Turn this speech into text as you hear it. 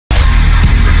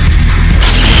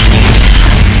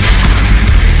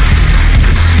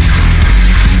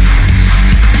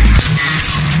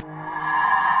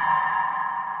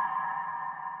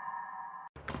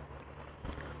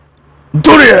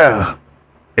Dorya!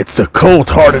 It's the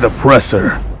cold-hearted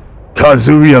oppressor,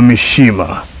 Kazuya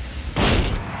Mishima.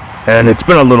 And it's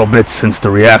been a little bit since the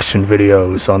reaction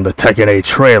videos on the Tekken 8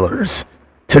 trailers.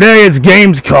 Today is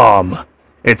Gamescom.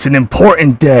 It's an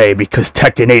important day because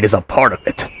Tekken 8 is a part of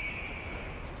it.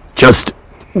 Just,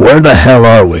 where the hell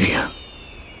are we?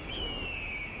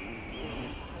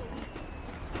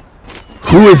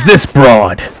 Who is this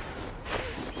broad?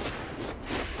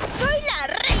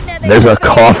 There's a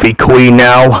coffee queen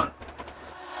now.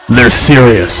 They're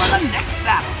serious.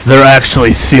 They're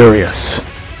actually serious.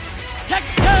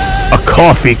 A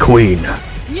coffee queen.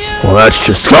 Well, that's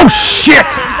just... Oh, shit!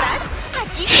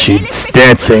 She's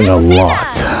dancing a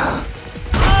lot.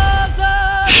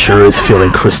 Sure is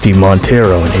feeling Christy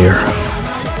Montero in here.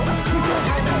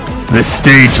 This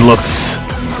stage looks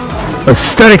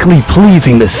aesthetically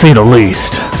pleasing, to say the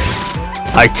least.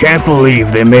 I can't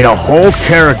believe they made a whole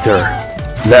character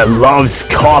that loves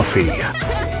coffee.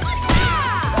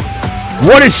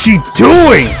 What is she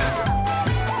doing?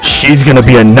 She's gonna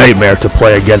be a nightmare to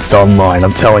play against online,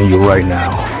 I'm telling you right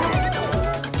now.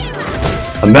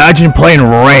 Imagine playing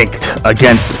ranked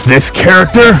against this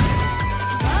character.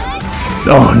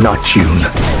 Oh, not June.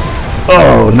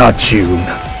 Oh, not June.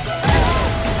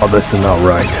 Oh, this is not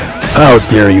right. How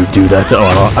dare you do that to...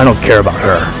 Oh, I don't care about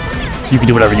her. You can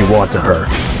do whatever you want to her.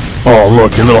 Oh,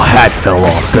 look, your little hat fell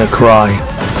off. Gonna cry.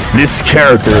 This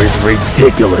character is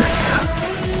ridiculous.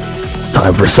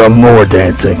 Time for some more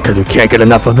dancing, because we can't get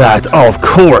enough of that. Oh, of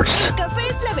course.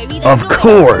 Of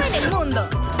course.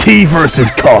 Tea versus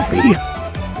coffee.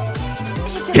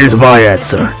 Here's my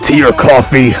answer. Tea or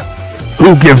coffee?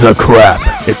 Who gives a crap?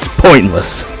 It's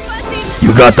pointless.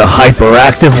 You got the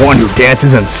hyperactive one who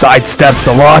dances and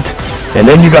sidesteps a lot, and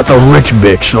then you got the rich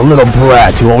bitch, the little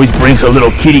brat who always brings her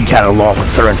little kitty cat along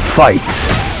with her in fights.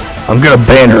 I'm gonna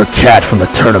ban her cat from the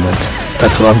tournament.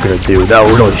 That's what I'm gonna do.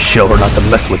 That'll really show her not to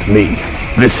mess with me.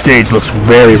 This stage looks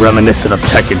very reminiscent of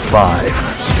Tekken 5.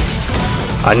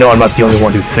 I know I'm not the only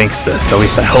one who thinks this, at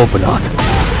least I hope not.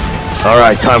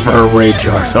 Alright, time for her raid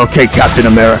jars. Okay, Captain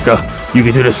America, you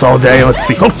can do this all day. Let's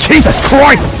see. Oh, Jesus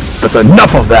Christ! That's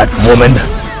enough of that, woman!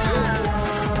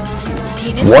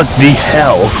 What the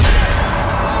hell?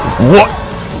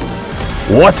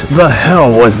 What the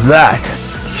hell was that?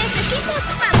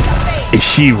 Is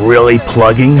she really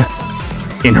plugging?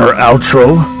 In her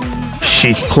outro?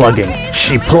 She's plugging.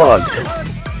 She plugged.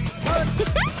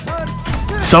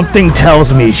 Something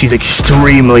tells me she's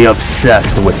extremely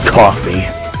obsessed with coffee.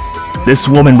 This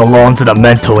woman belongs in a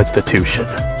mental institution.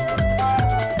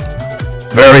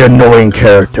 Very annoying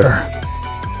character.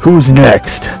 Who's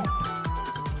next?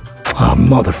 Oh,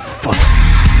 motherfucker.